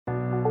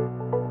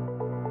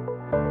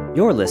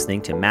You're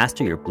listening to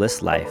Master Your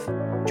Bliss Life.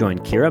 Join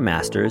Kira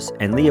Masters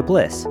and Leah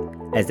Bliss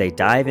as they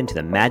dive into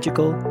the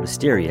magical,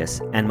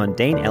 mysterious, and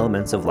mundane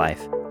elements of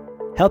life,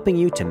 helping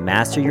you to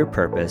master your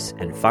purpose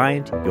and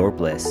find your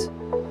bliss.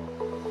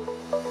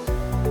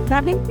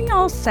 That made me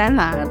all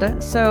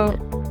sad. So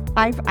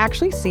I've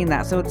actually seen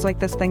that. So it's like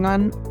this thing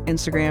on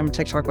Instagram,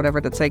 TikTok, whatever,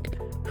 that's like,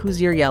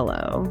 who's your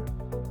yellow?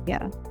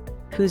 Yeah.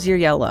 Who's your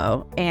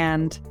yellow?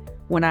 And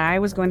when I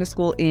was going to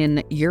school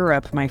in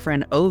Europe, my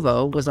friend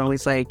Ovo was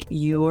always like,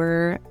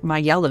 you're my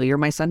yellow, you're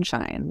my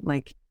sunshine.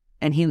 Like,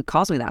 and he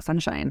calls me that,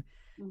 sunshine,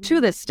 to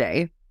this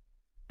day.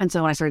 And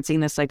so when I started seeing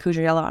this, like, who's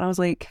your yellow? And I was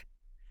like,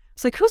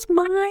 who's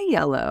my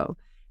yellow?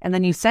 And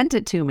then you sent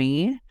it to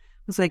me. It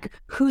was like,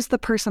 who's the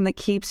person that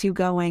keeps you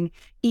going,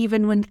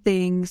 even when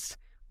things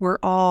were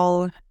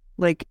all,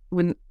 like,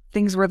 when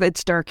things were at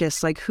its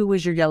darkest, like, who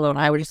was your yellow? And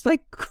I was just,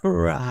 like,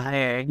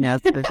 crying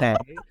yesterday.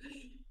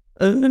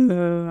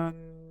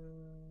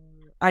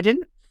 I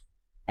didn't.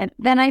 And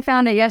then I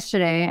found it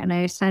yesterday and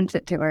I sent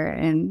it to her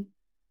and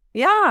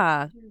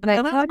yeah. And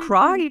I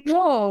cried.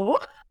 Whoa.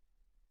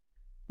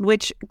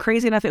 Which,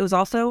 crazy enough, it was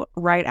also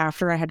right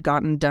after I had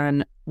gotten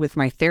done with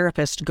my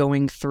therapist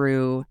going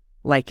through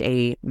like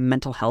a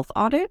mental health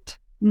audit.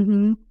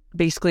 Mm-hmm.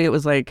 Basically, it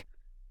was like,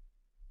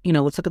 you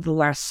know, let's look at the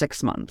last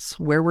 6 months.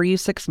 Where were you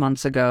 6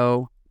 months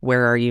ago?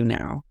 Where are you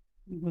now?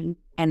 Mm-hmm.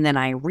 And then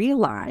I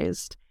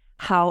realized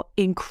how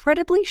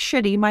incredibly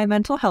shitty my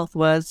mental health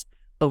was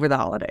over the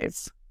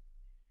holidays.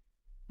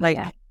 Like,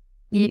 yeah.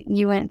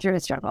 You went through a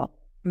struggle.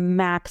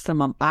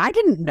 Maximum. I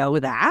didn't know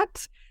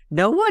that.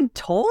 No one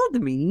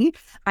told me.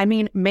 I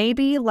mean,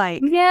 maybe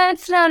like... Yeah,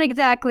 it's not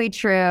exactly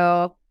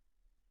true.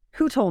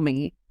 Who told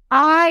me?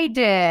 I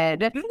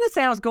did. You didn't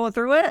say I was going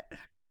through it?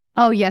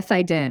 Oh, yes,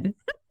 I did.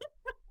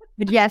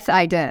 Yes,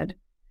 I did.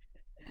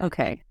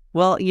 Okay.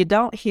 Well, you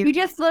don't hear... You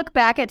just look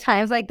back at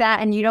times like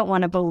that and you don't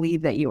want to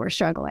believe that you were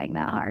struggling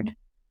that hard.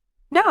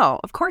 No,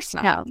 of course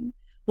not. No.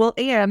 Well,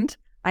 and,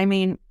 I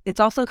mean, it's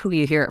also who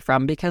you hear it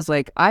from, because,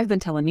 like, I've been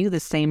telling you the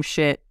same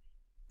shit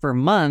for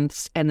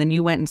months, and then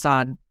you went and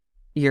saw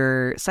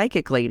your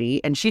psychic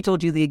lady, and she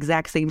told you the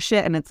exact same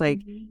shit, and it's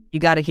like, you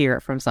got to hear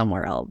it from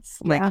somewhere else.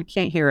 Like, you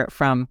can't hear it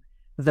from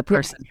the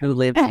person who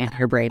lives in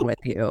her brain with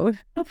you.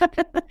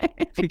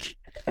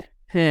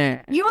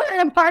 You are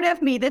a part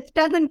of me. This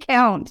doesn't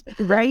count.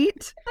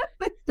 Right?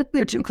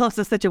 You're too close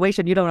to the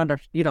situation. You don't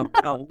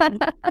know.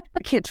 I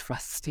can't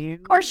trust you.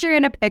 Of course you're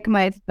going to pick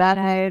my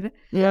side.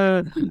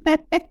 Yeah.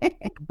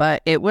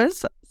 But it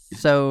was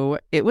a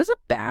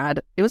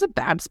bad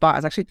spot. I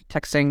was actually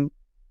texting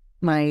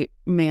my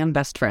man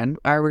best friend.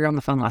 We were on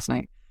the phone last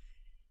night.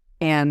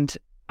 And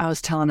I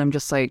was telling him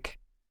just like,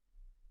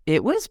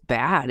 it was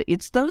bad.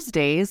 It's those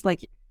days,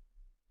 like,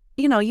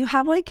 you know, you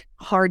have like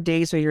hard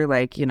days where you're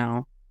like, you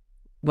know,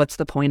 what's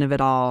the point of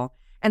it all?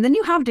 And then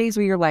you have days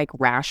where you're like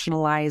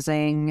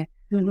rationalizing,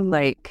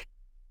 like,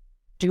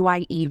 do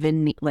I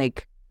even,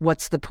 like,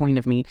 what's the point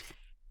of me?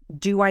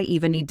 Do I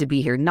even need to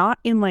be here? Not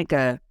in like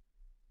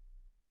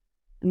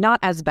not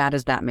as bad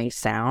as that may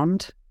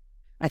sound.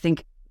 I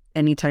think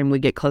anytime we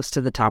get close to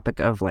the topic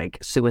of like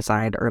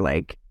suicide or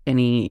like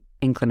any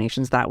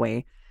inclinations that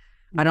way,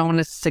 I don't want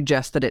to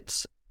suggest that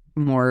it's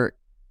more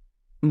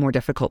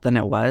difficult than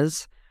it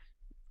was.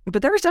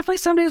 But there was definitely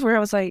some days where I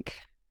was like,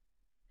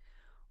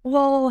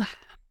 well,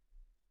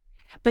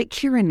 but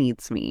Kira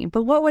needs me.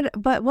 But what would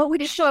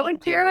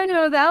Kira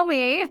know without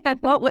me?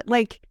 What would,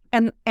 like,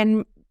 and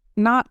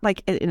not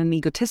like in an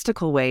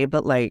egotistical way,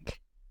 but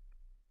like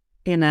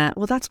in a,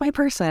 well, that's my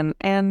person.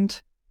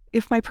 And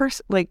if my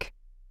person, like,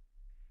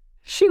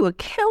 she would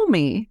kill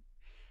me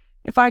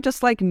if I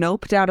just like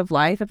noped out of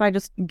life, if I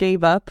just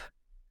gave up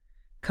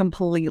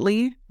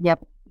completely. Yep.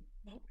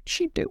 What would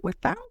she do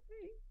without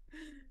me?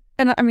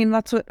 And I mean,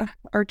 that's what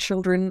our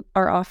children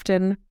are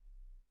often,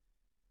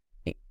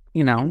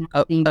 you know,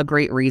 a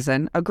great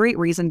reason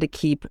to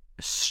keep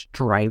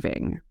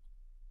striving.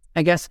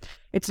 I guess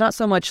it's not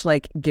so much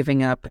like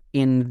giving up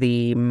in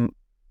the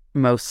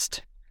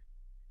most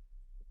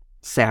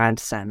sad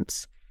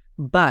sense,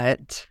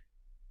 but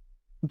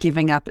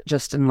giving up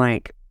just in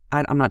like,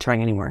 I'm not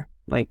trying anymore.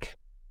 Like,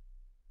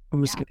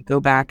 I'm just going to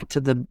go back to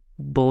the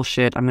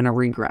bullshit. I'm going to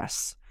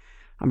regress.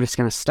 I'm just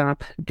going to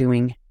stop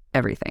doing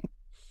everything.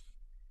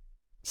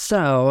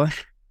 So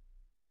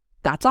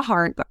that's a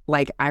hard,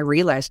 like, I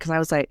realized, because I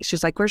was like,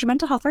 she's like, where's your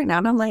mental health right now?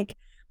 And I'm like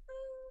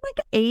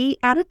 8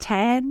 out of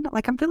 10.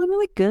 Like, I'm feeling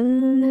really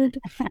good.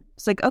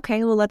 It's like,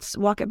 okay, well, let's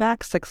walk it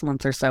back 6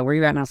 months or so. Where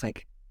you at? And I was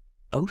like,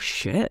 oh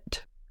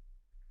shit.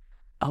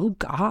 Oh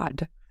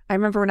God. I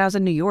remember when I was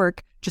in New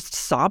York, just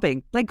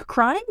sobbing, like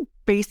crying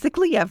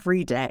basically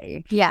every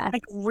day. Yeah.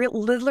 Like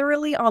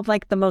literally on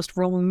like the most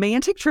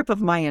romantic trip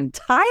of my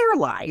entire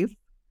life.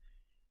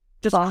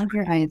 Just bawling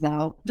your eyes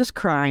out. Just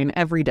crying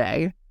every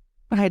day.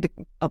 I had to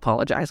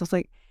apologize. I was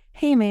like,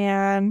 hey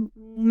man,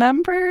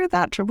 remember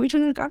that trip we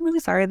took? I'm really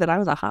sorry that I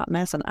was a hot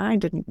mess and I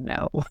didn't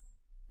know.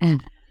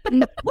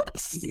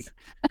 Whoopsie.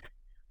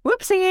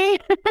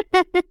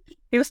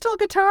 It was still a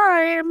good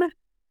time.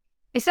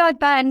 We still had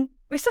fun.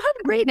 We still had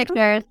Great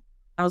pictures.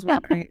 I was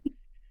wondering.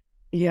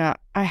 Yeah,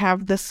 I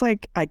have this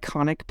like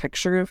iconic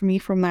picture of me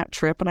from that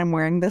trip, and I'm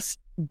wearing this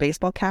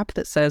baseball cap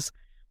that says,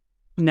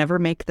 "Never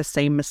make the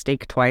same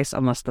mistake twice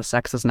unless the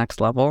sex is next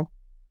level."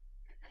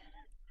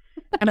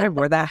 And I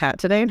wore that hat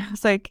today, and I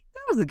was like,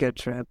 that was a good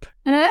trip.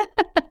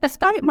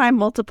 Despite my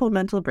multiple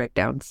mental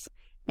breakdowns.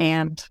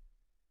 And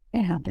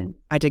It happened.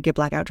 I did get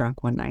blackout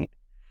drunk one night.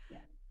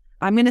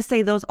 I'm going to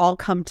say those all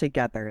come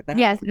together.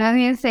 Yes, and I'm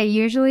going to say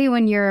usually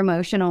when you're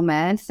emotional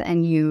mess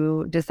and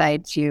you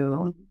decide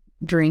to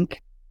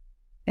drink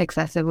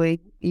excessively,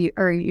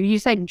 you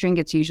say drink,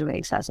 it's usually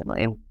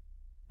excessively.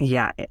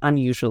 Yeah,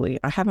 unusually.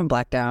 I haven't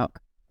blacked out.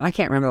 I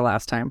can't remember the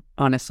last time,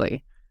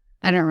 honestly.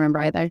 I don't remember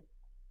either.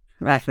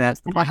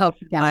 That's I hope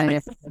you got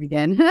it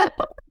again.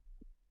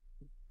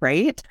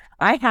 right.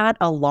 I had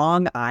a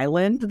Long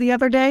Island the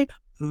other day.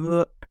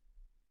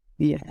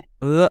 Yeah.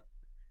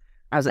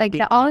 I was like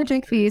all the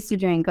drinks we used to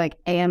drink, like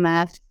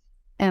AMF,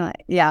 and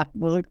like, yeah,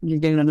 well, you're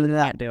doing none of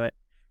that. Can't do it.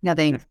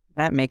 Nothing.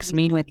 That makes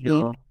me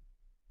feel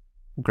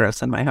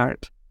gross in my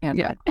heart.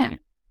 Yeah.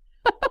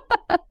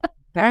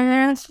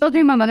 Still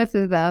drink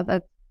mimosas though.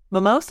 That's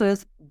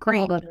mimosas,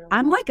 great.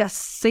 I'm like a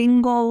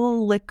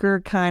single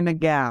liquor kind of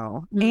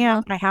gal. Mm-hmm.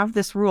 And I have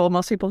this rule.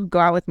 Most people who go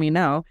out with me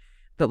know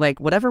that like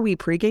whatever we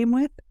pregame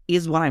with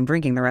is what I'm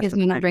drinking the rest of the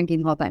time. Not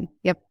drinking the whole time.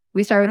 Yep.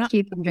 We started with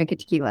keep drinking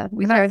tequila.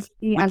 We started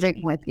with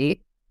drinking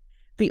whiskey.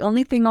 The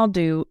only thing I'll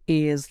do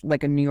is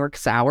like a New York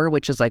sour,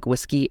 which is like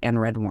whiskey and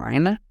red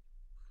wine.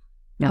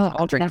 Yeah,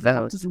 I'll drink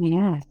those.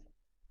 Yes.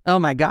 Oh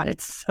my God,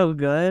 it's so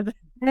good.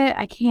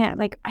 I can't,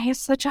 like, I have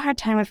such a hard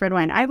time with red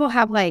wine. I will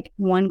have like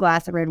one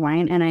glass of red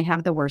wine and I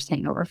have the worst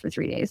hangover for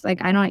 3 days.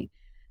 Like, I don't.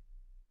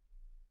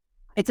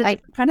 It's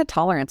a kind of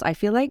tolerance. I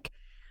feel like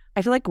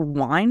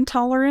wine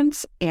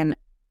tolerance and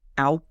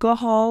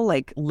alcohol,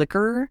 like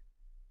liquor,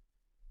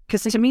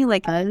 because to me,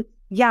 like,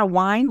 yeah,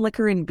 wine,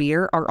 liquor, and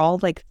beer are all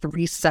like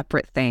 3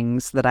 separate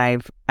things that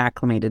I've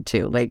acclimated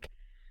to. Like,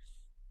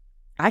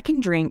 I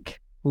can drink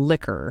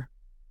liquor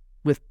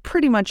with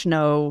pretty much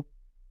no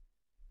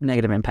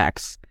negative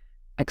impacts,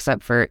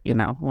 except for, you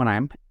know, when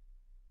I'm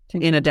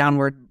in a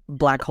downward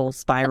black hole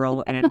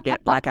spiral and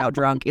get blackout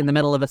drunk in the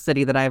middle of a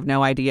city that I have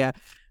no idea,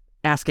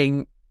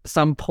 asking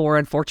some poor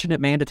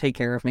unfortunate man to take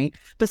care of me.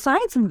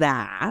 Besides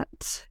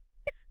that,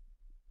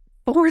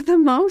 for the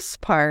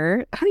most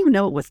part, I don't even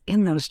know what was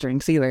in those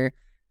drinks either.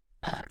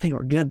 They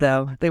were good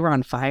though. They were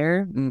on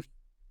fire. It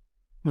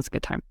was a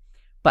good time.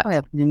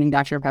 But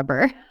Dr.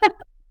 Pepper.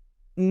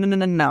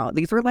 No.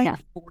 These were like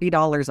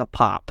 $40 a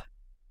pop.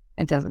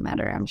 It doesn't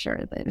matter. I'm sure.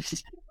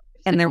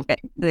 And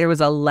there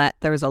was a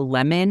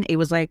lemon. It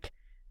was like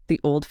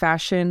the old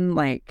fashioned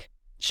like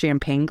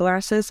champagne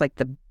glasses, like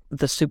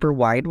the super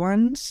wide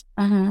ones.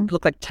 It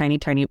looked like tiny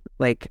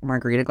like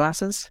margarita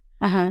glasses.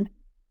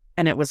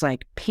 And it was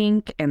like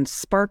pink and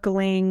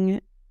sparkling,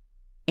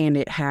 and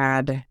it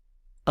had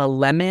a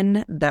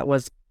lemon that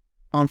was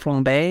en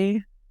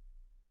flambé.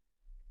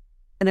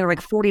 And they were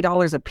like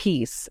 $40 a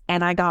piece,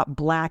 and I got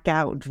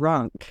blackout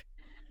drunk.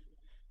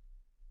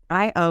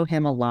 I owe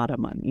him a lot of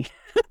money.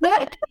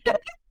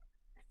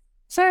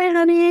 Sorry,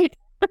 honey.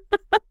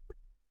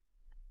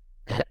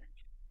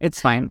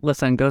 It's fine.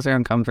 Listen, goes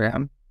around, comes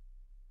around.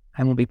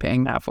 I will be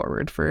paying that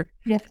forward for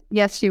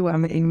yes, you will.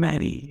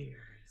 Many years.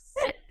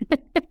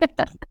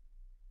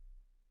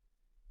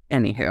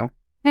 Anywho,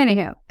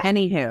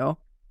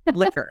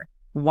 liquor.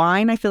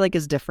 Wine, I feel like,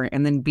 is different.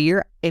 And then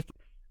beer, if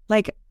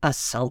like a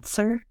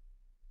seltzer,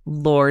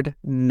 Lord,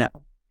 no.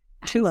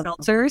 2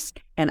 seltzers,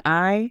 and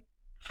I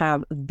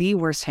have the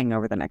worst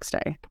hangover the next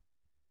day.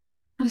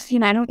 Oh, see,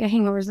 and I don't get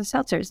hangovers of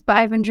seltzers, but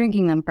I've been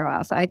drinking them for a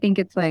while. So I think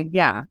it's like,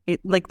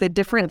 like the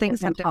different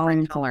things have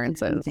different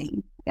tolerances.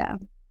 Yeah.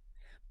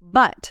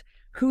 But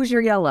who's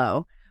your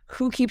yellow?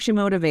 Who keeps you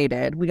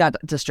motivated? We got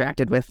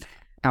distracted with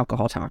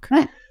alcohol talk.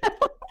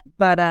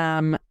 But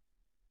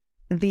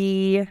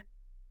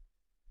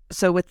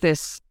so with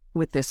this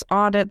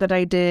audit that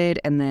I did,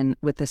 and then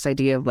with this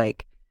idea of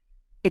like,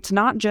 it's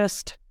not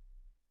just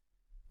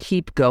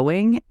keep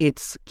going,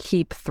 it's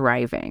keep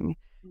thriving.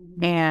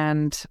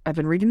 And I've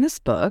been reading this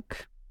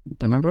book,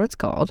 don't remember what it's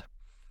called,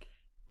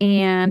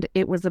 and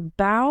it was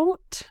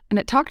about, and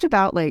it talked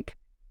about like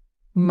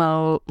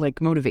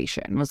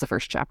motivation was the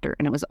first chapter,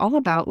 and it was all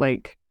about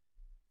like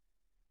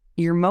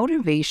your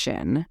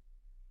motivation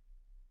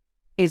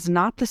is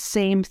not the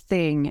same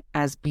thing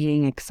as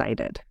being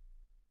excited.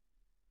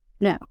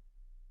 No.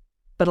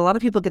 But a lot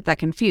of people get that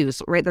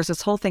confused, right? There's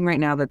this whole thing right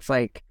now that's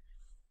like,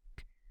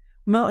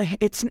 you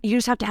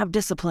just have to have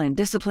discipline.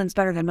 Discipline's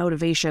better than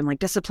motivation. Like,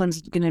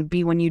 discipline's going to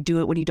be when you do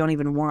it when you don't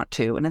even want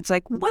to. And it's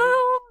like,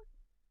 well,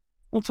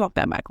 we'll talk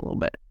that back a little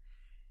bit.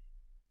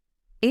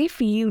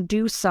 If you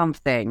do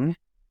something,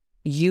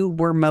 you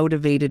were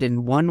motivated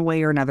in one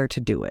way or another to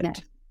do it. No.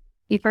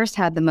 You first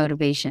had the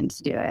motivation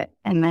to do it,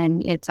 and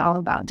then it's all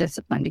about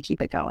discipline to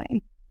keep it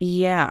going.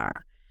 Yeah.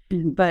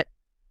 But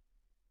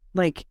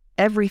like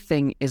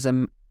everything is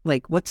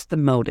like, what's the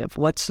motive?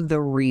 What's the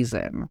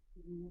reason?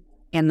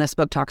 And this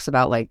book talks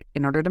about like,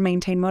 in order to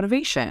maintain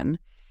motivation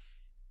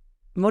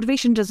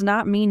does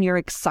not mean you're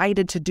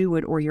excited to do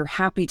it or you're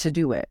happy to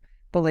do it.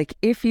 But like,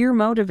 if you're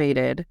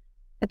motivated,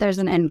 But there's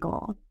an end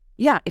goal.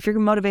 yeah, if you're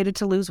motivated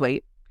to lose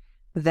weight,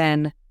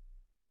 then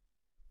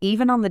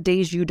even on the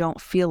days you don't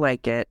feel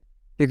like it,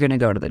 you're going to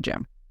go to the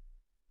gym.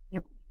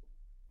 Yep.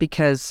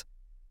 Because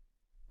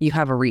you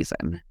have a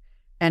reason.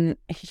 And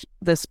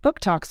this book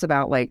talks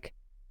about like,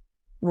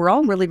 we're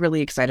all really,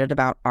 really excited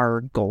about our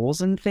goals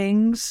and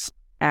things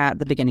at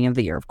the beginning of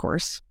the year, of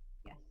course.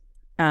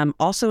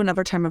 Also,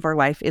 another time of our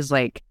life is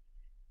like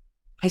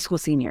high school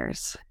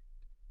seniors.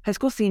 High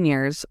school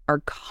seniors are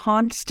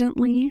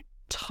constantly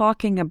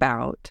talking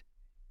about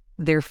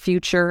their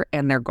future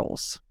and their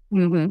goals.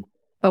 Mm-hmm.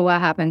 But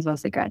what happens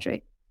once they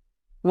graduate?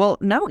 Well,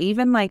 no,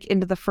 even like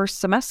into the first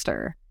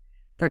semester,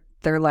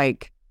 they're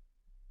like,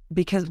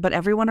 but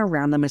everyone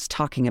around them is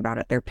talking about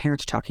it. Their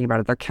parents are talking about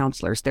it. Their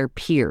counselors, their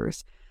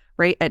peers,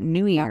 right? At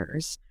New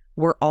Year's,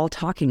 we're all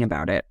talking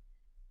about it.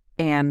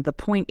 And the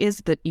point is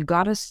that you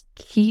got to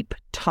keep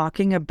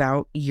talking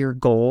about your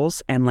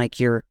goals and like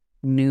your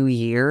new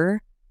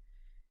year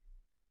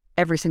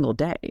every single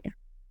day.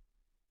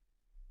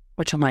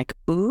 Which I'm like,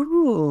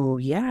 ooh,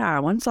 yeah.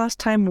 When's the last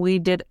time we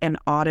did an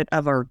audit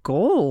of our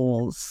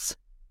goals?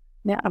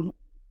 Yeah.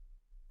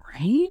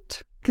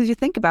 Right? Because you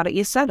think about it,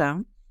 you set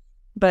them,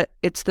 but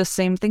it's the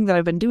same thing that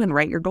I've been doing.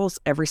 Write your goals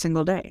every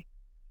single day.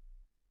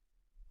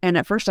 And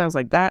at first I was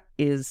like, that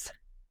is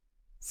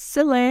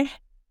silly.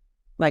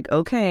 Like,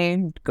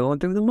 okay, going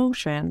through the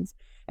motions.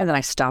 And then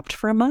I stopped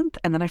for a month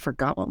and then I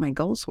forgot what my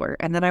goals were.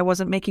 And then I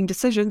wasn't making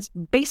decisions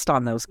based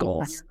on those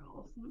goals.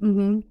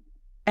 Mm-hmm.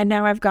 And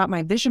now I've got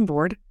my vision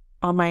board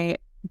on my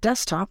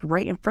desktop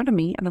right in front of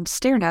me and I'm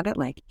staring at it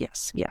like,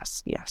 yes,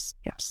 yes, yes,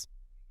 yes.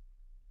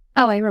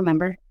 Oh, I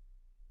remember.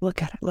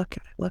 Look at it, look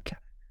at it, look at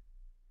it.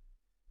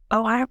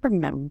 Oh, I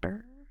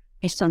remember.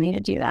 I still need to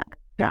do that.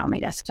 Put it on my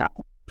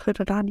desktop. Put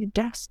it on your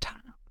desktop.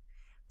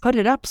 Put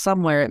it up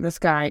somewhere. This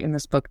guy in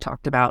this book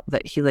talked about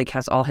that he like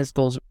has all his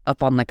goals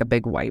up on like a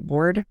big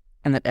whiteboard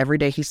and that every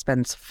day he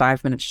spends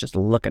 5 minutes just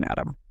looking at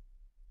them.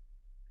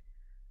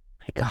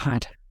 My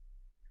God.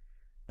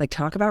 Like,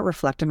 talk about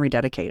reflect and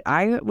rededicate.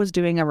 I was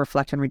doing a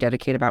reflect and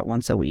rededicate about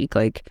once a week.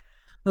 Like,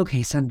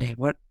 okay, Sunday,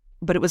 what?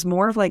 But it was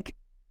more of like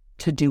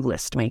to-do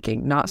list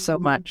making, not so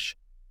much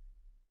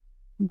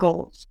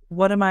goals.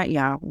 What am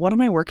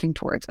I working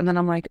towards? And then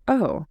I'm like,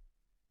 oh,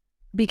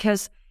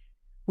 because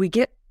we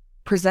get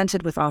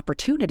presented with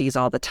opportunities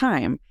all the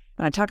time.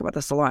 And I talk about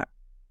this a lot.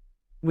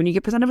 When you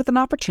get presented with an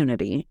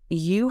opportunity,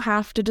 you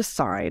have to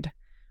decide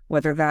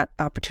whether that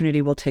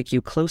opportunity will take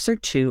you closer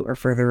to or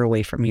further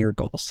away from your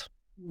goals.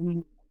 Mm-hmm.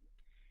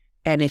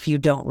 And if you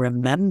don't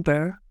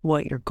remember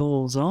what your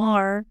goals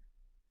are,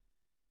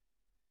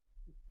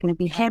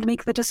 you can't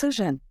make the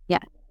decision. Yeah.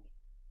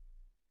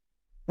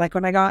 Like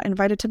when I got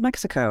invited to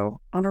Mexico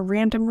on a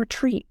random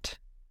retreat,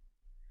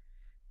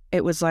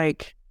 it was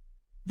like,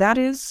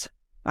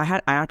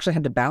 I actually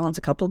had to balance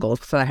a couple of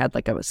goals. So I had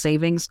like a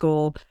savings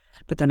goal,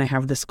 but then I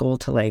have this goal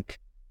to like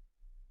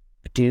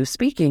do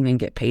speaking and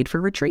get paid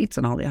for retreats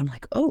and all that. I'm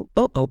like, oh,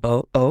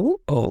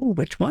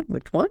 which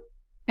one?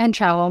 And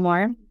travel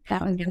more.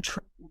 That was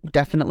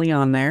definitely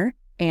on there,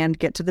 and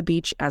get to the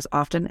beach as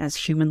often as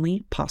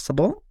humanly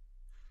possible.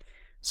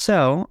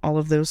 So all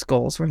of those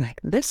goals were like,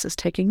 this is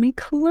taking me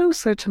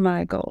closer to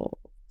my goals.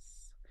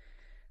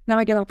 Now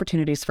I get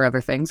opportunities for other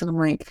things, and I'm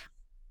like,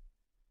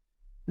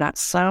 that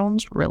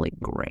sounds really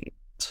great.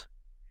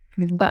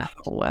 But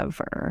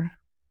however,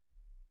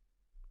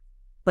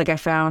 like I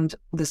found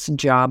this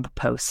job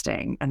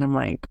posting and I'm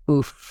like,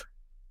 oof,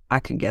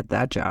 I could get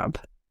that job.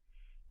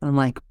 And I'm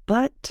like,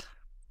 but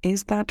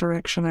is that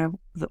direction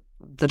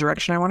the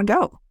direction I want to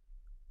go?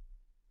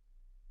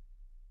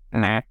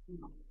 Nah.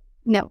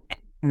 no.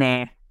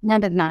 Nah.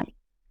 None of not.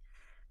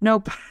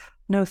 Nope.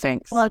 No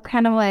thanks. Well,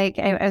 kind of like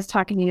I was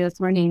talking to you this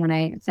morning when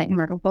I sent you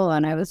Marco Polo,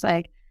 and I was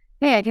like,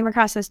 hey, I came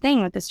across this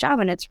thing with this job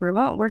and it's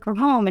remote, work from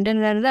home, and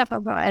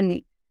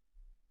and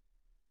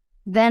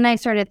then I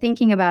started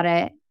thinking about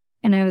it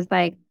and I was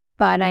like,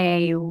 but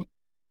I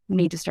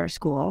need to start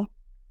school.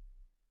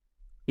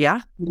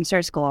 Yeah. I need to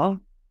start school.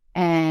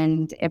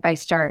 And if I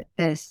start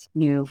this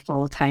new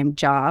full-time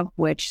job,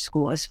 which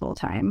school is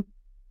full-time.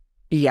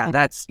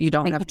 Yeah, you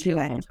don't have to do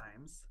it.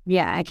 Sometimes.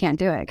 Yeah, I can't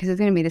do it because it's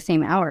going to be the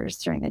same hours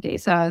during the day.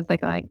 So I was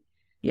like,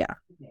 yeah.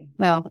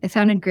 Well, it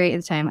sounded great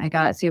at the time. I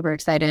got super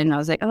excited and I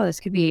was like, oh, this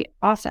could be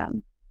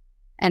awesome.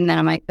 And then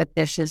I'm like, but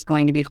this is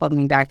going to be holding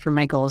me back from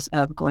my goals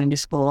of going to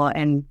school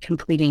and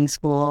completing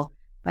school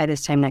by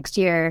this time next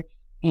year.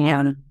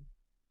 And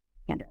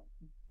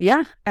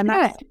yeah, and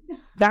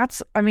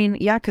that's I mean,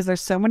 yeah, because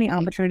there's so many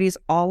opportunities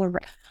all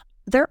around.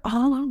 They're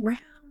all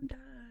around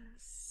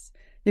us.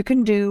 You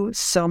can do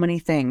so many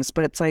things,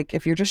 but it's like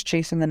if you're just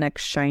chasing the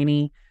next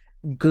shiny,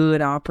 good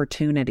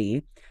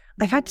opportunity.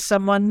 I've had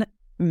someone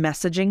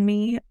messaging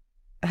me.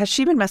 Has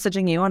she been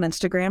messaging you on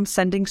Instagram,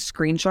 sending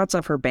screenshots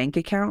of her bank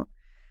account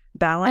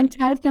balance?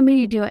 I've had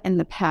somebody do it in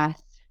the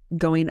past.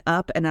 Going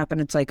up and up, and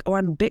it's like, oh,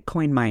 I'm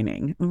Bitcoin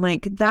mining. I'm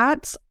like,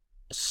 that's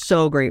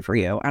so great for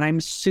you. And I'm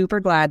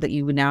super glad that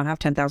you now have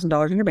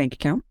 $10,000 in your bank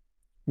account.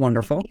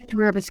 Wonderful. It's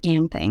more of a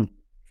scam thing.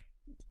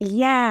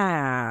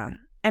 Yeah.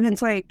 And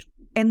it's like,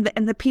 And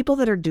the people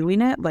that are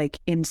doing it like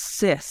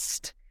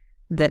insist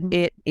that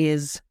it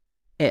is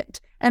it.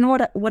 And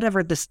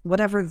whatever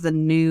the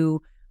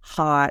new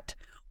hot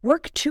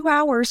work 2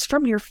 hours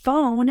from your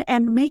phone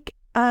and make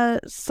a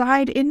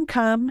side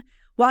income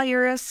while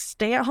you're a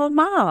stay-at-home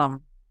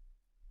mom.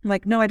 I'm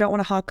like, no, I don't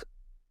want to hawk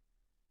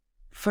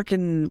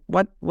fucking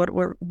what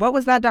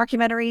was that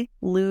documentary?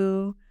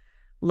 Lola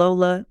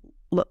Rowe?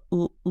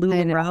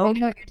 I know what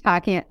you're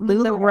talking.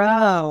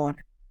 LuLaRoe.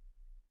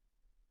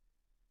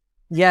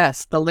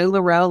 Yes, the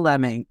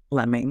LuLaRoe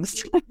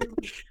lemmings.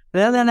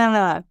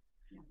 No.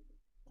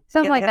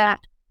 Something like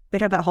that. They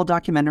have that whole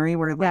documentary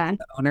where the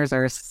owners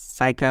are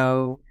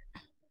psycho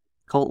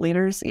cult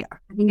leaders. Yeah.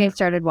 I think I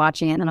started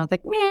watching it and I was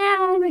like, yeah,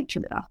 I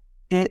turn it off.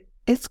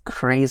 It's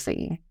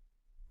crazy.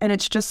 And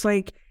it's just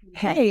like,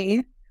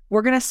 hey,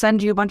 we're going to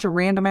send you a bunch of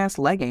random ass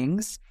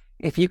leggings.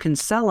 If you can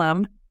sell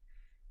them,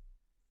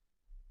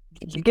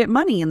 you get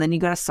money. And then you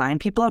got to sign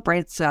people up,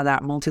 right? So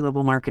that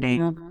multi-level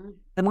marketing. Mm-hmm.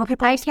 The more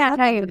people I can't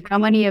tell you how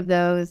many of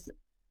those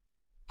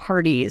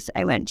parties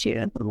I went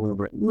to,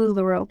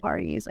 LuLaRoe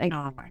parties. Like,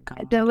 oh my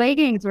God. The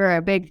leggings were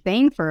a big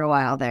thing for a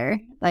while there.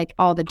 Like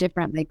all the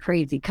different like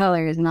crazy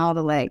colors and all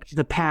the like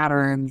the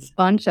patterns.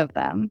 Bunch of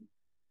them.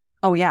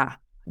 Oh yeah.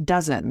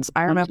 Dozens.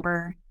 I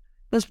remember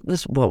this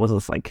what was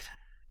this, like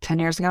 10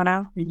 years ago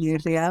now?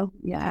 Years ago?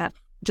 Yeah.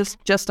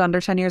 Just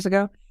under 10 years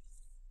ago.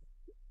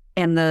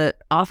 And the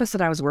office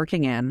that I was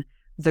working in,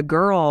 the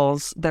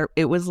girls there,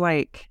 it was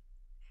like,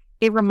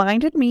 it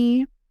reminded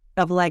me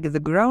of like the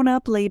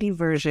grown-up lady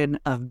version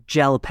of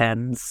gel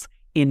pens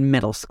in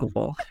middle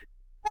school.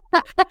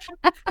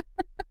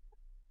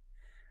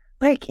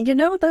 Like, you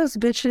know those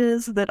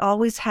bitches that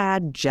always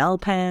had gel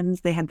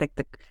pens? They had like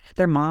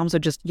their moms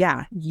would just,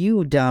 yeah,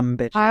 you dumb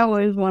bitch. I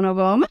was one of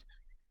them.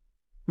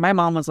 My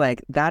mom was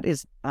like, that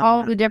is...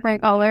 all the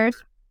different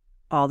colors.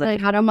 All the... Like,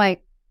 had them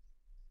like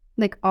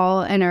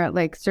all in a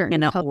like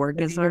certain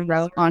orgasm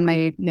wrote on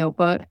my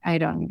notebook. I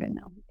don't even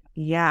know.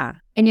 Yeah.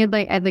 And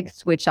I'd like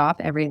switch off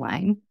every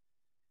line.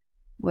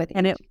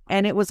 And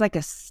it was like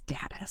a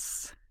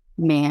status.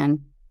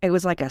 Man. It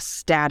was like a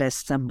status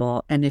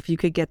symbol. And if you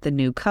could get the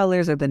new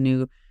colors or the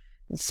new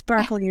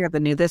sparkly or the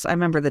new this, I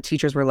remember the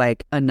teachers were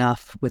like,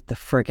 enough with the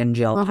friggin'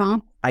 gel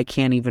pen. I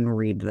can't even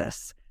read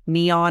this.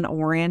 Neon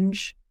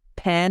orange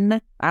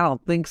pen? I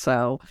don't think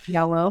so.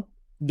 Yellow.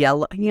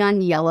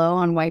 Neon yellow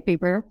on white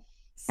paper.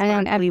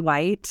 Sparkly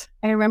white.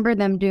 I remember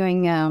them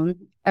doing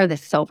the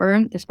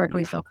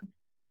sparkly silver.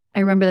 I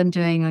remember them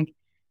doing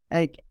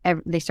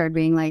they started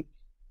being like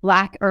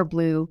black or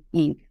blue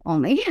ink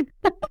only.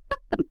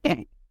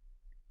 Okay.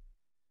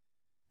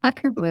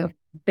 Black or blue.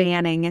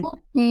 Banning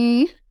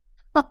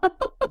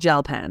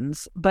gel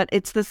pens. But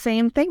it's the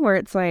same thing where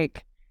it's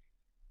like,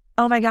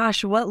 oh my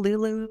gosh, what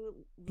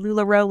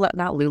LuLaRoe,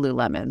 not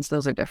Lululemons.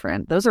 Those are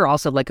different. Those are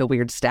also like a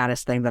weird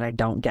status thing that I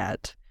don't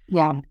get.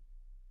 Yeah.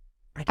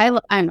 I mean,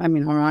 I'm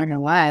not going to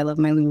lie. I love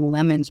my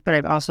Lululemons, but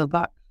I've also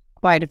bought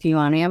quite a few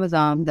on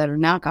Amazon that are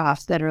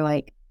knockoffs that are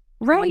like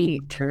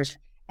 $20.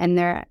 And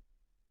they're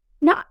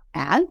not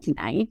as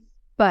nice,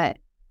 but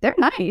they're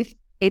nice.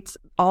 It's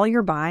all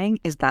you're buying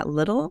is that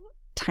little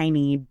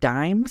tiny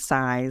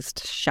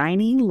dime-sized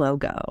shiny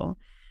logo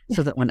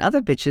so that when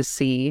other bitches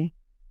see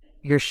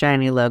your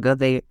shiny logo,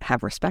 they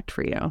have respect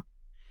for you.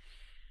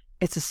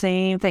 It's the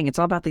same thing. It's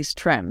all about these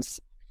trends.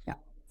 Yeah.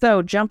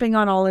 So jumping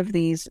on all of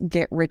these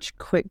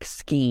get-rich-quick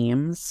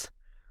schemes.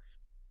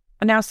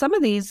 Now, some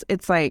of these,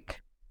 it's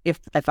like, if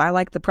I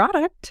like the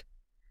product,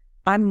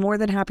 I'm more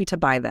than happy to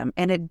buy them.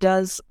 And it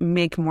does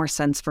make more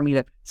sense for me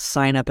to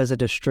sign up as a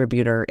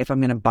distributor if I'm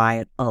going to buy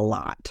it a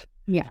lot.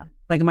 Yeah.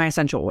 Like my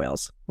essential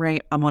oils,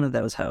 right? I'm one of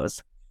those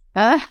hoes.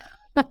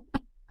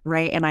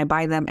 Right? And I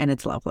buy them and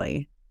it's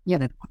lovely. Yeah.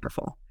 And it's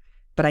wonderful.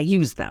 But I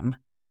use them.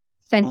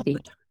 Scentsy.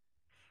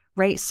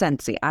 Right?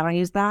 Scentsy. I don't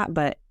use that,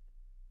 but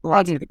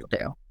lots of people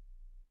do.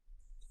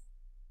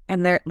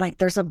 And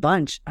there's a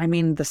bunch. I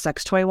mean, the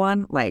sex toy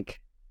one, like,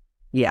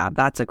 yeah,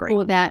 that's a great.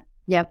 Oh, that.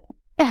 Yep.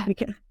 Yeah.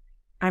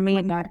 I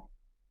mean,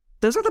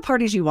 those are the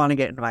parties you want to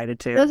get invited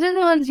to. Those are the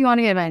ones you want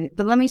to get invited.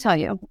 But let me tell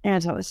you, and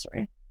I'll tell this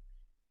story.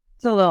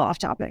 It's a little off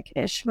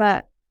topic-ish,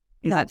 but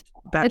it's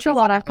a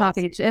lot off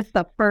topic. It's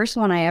the first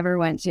one I ever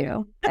went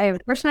to. The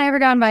first one I ever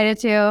got invited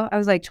to. I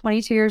was like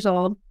 22 years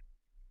old.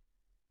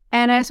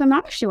 And I asked my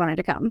mom if she wanted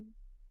to come.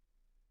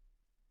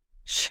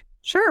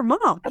 Sure,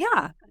 Mom.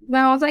 Yeah.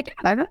 Well, I was like,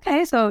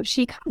 okay. So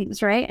she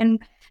comes, right?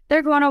 And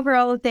they're going over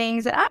all the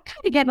things. And I'm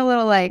kind of getting a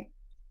little like,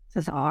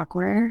 this is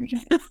awkward.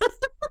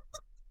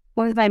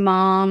 With my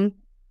mom.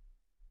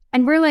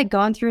 And we're like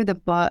going through the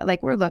book,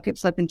 like we're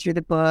flipping through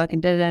the book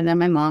and and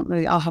my mom,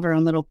 we all have our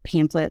own little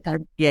pamphlet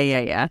that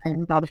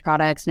with all the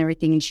products and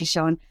everything.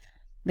 And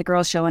the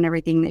girl's showing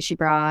everything that she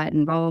brought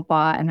and blah, blah,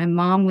 blah. And my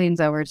mom leans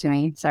over to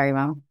me. Sorry,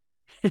 Mom.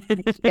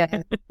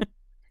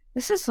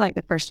 This is like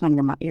the first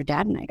one your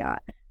dad and I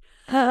got.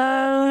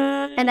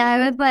 And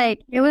I was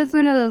like, it was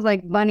one of those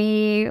like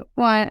bunny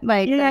one,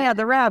 like. Yeah,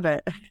 the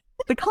rabbit.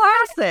 The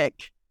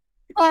classic.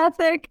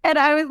 And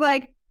I was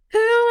like,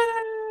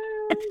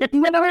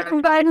 never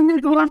invited me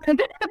to one.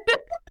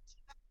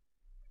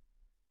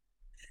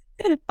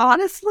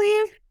 Honestly,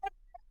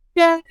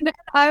 Yeah,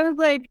 I was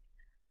like,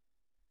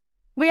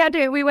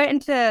 we went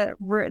into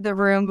the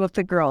room with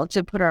the girl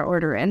to put our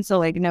order in. So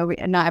like, no,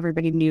 not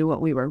everybody knew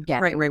what we were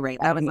getting. right.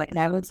 I was like,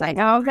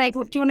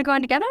 well, do you want to go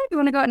in together? Do you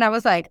want to go? And I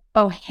was like,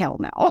 oh, hell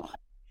no.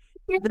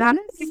 You're not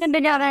in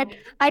together.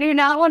 I do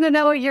not want to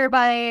know what you're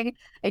buying.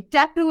 I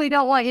definitely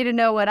don't want you to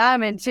know what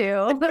I'm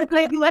into.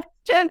 Like, let's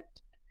just,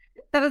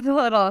 that was a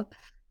little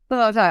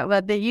time.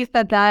 But you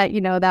said that,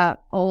 that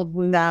old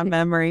wound. that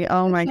memory.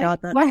 Oh my God,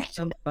 that's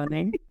so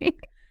funny.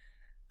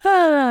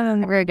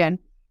 Very good.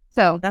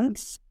 So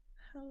That's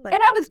and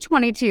I was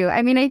 22.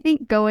 I mean, I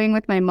think going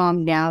with my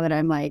mom now that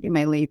I'm like in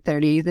my late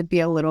 30s, it'd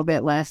be a little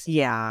bit less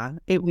weird.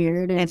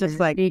 And it's just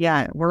like,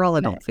 yeah, we're all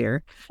adults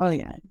here. Oh,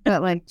 yeah.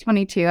 But like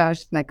 22, I was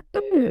just like,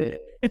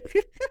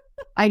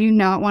 I do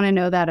not want to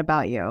know that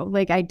about you.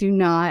 Like, I do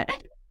not.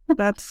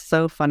 That's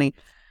so funny.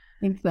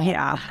 think so.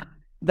 Yeah.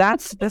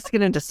 Let's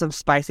get into some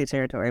spicy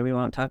territory. We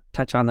won't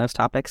touch on those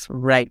topics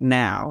right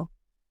now.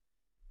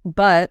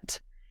 But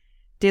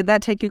did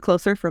that take you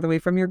closer, further away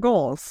from your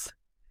goals?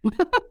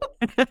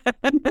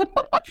 I'm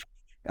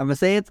going to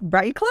say it's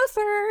brought you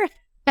closer.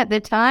 At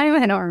the time,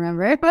 I don't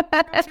remember.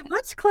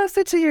 Much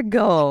closer to your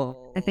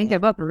goal. I think I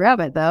bought the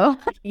rabbit, though.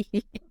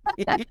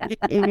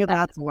 Maybe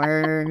that's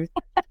worse.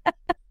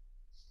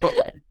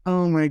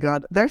 Oh my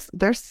God. There's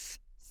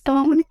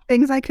so many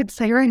things I could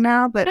say right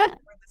now, but for the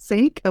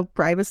sake of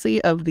privacy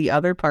of the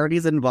other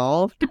parties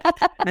involved,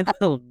 I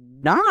will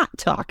not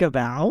talk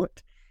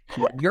about.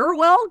 You're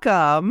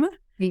welcome.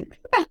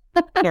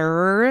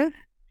 Sir,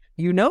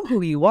 you know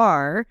who you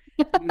are.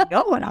 You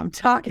know what I'm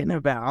talking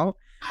about.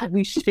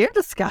 We should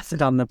discuss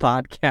it on the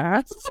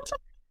podcast.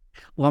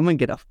 Woman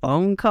get a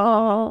phone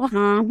call.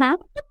 To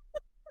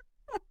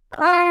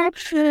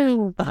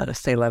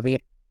say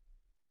Levy.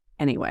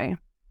 Anyway,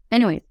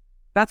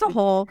 that's a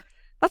whole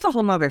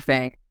nother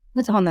thing.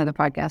 That's a whole nother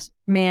podcast.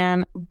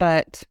 Man,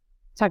 but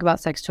Talk about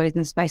sex toys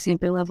and spicing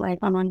up your love life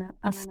on one.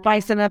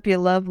 spicing up your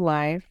love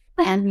life.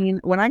 I mean,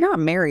 when I got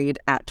married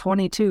at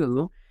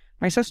 22,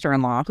 my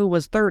sister-in-law, who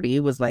was 30,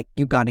 was like,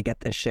 you got to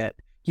get this shit.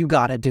 You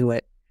got to do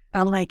it.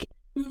 I'm like,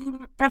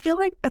 I feel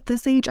like at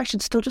this age, I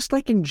should still just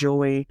like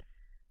enjoy,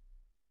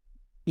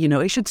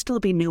 it should still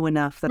be new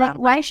enough that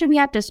Why should we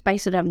have to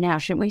spice it up now?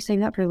 Shouldn't we save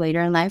that for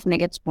later in life when it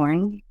gets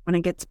boring? when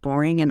it gets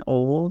boring and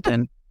old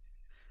and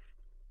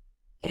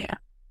yeah.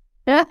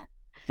 Yeah.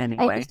 I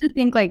Anyway, used to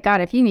think like,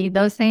 God, if you need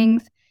those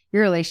things,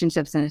 your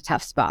relationship's in a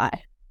tough spot.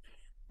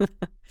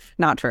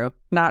 not true.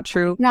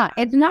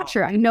 It's not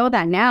true. I know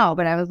that now,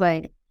 but I was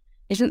like,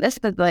 isn't this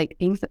the like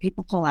things that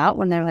people pull out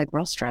when they're like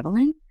real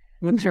struggling?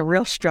 When they're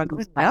real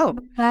struggling. No,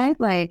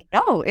 Like,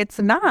 no, it's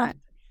not.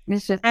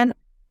 it's just And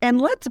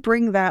let's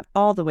bring that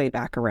all the way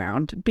back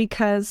around,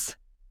 because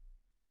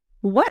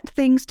what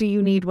things do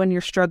you need when you're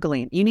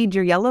struggling? You need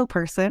your yellow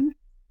person.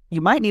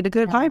 You might need a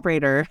good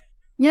vibrator.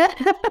 yeah.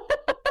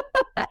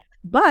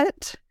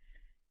 But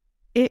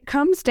it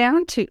comes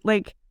down to,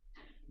 like,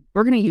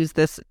 we're going to use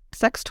this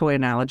sex toy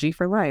analogy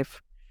for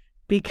life,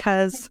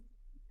 because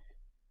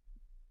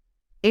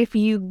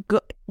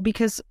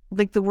because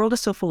like the world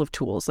is so full of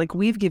tools. Like,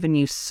 we've given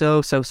you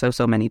so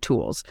many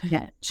tools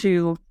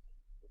to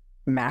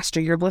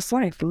master your bliss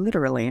life,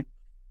 literally.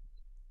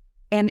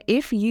 And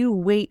if you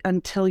wait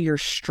until you're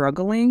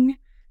struggling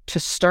to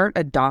start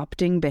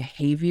adopting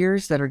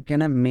behaviors that are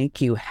going to make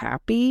you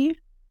happy,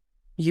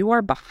 you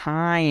are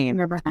behind.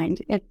 We're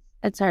behind.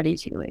 It's already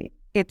too late.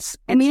 It's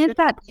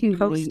not too late.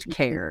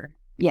 post-care.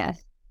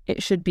 Yes.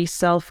 It should be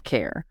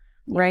self-care,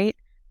 right?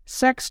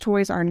 Sex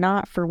toys are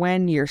not for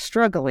when you're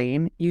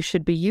struggling. You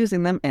should be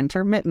using them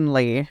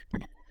intermittently.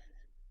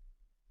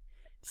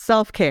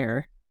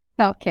 Self-care.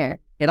 Self-care.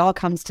 It all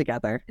comes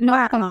together.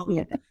 No,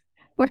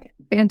 we're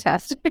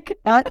fantastic.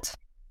 Not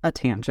a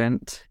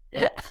tangent.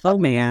 Oh,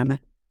 man.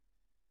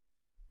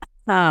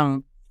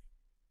 I'm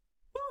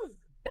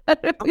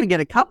going to get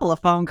a couple of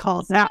phone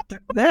calls after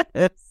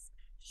this.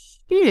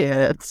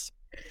 Shit.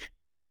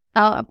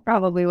 I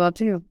probably will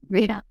too.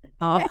 Yeah.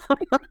 Oh.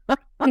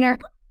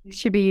 You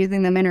should be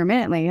using them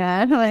intermittently.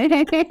 Huh?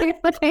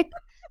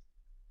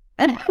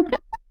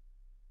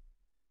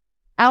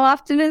 How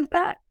often is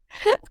that?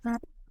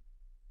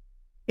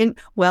 It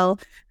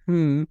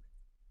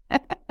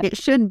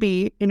should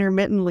be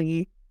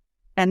intermittently.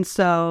 And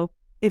so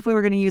if we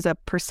were going to use a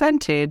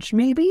percentage,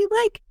 maybe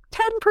like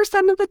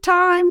 10% of the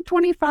time,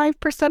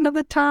 25% of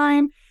the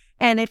time.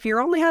 And if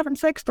you're only having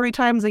sex 3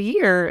 times a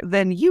year,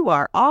 then you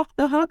are off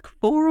the hook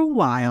for a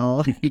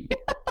while.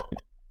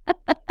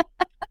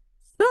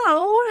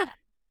 So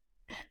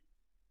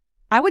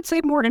I would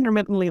say more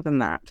intermittently than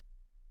that.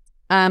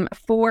 I am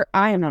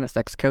not a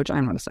sex coach.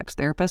 I'm not a sex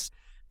therapist.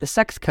 The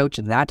sex coach,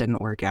 that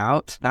didn't work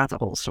out. That's a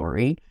whole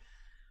story.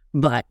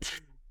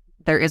 But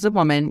there is a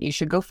woman you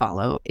should go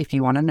follow if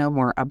you want to know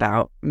more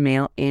about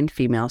male and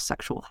female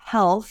sexual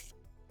health.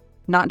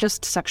 Not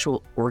just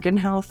sexual organ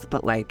health,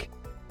 but like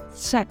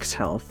sex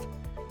health.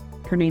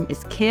 Her name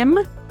is Kim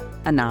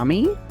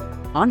Anami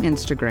on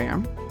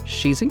Instagram.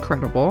 She's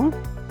incredible.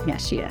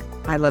 Yes, she is.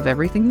 I love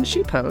everything that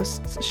she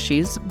posts.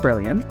 She's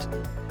brilliant.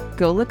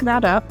 go look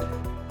that up.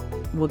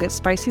 We'll get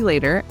spicy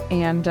later.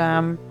 And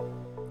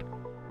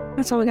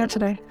that's all we got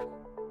today.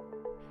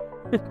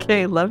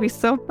 Okay, love you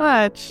so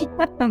much.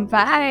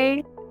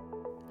 Bye.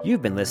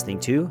 You've been listening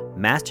to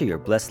Master Your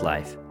Bliss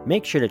Life.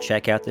 Make sure to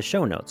check out the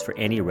show notes for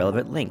any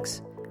relevant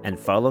links and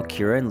follow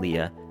Kira and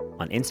Leah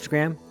on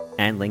Instagram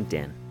and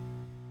LinkedIn.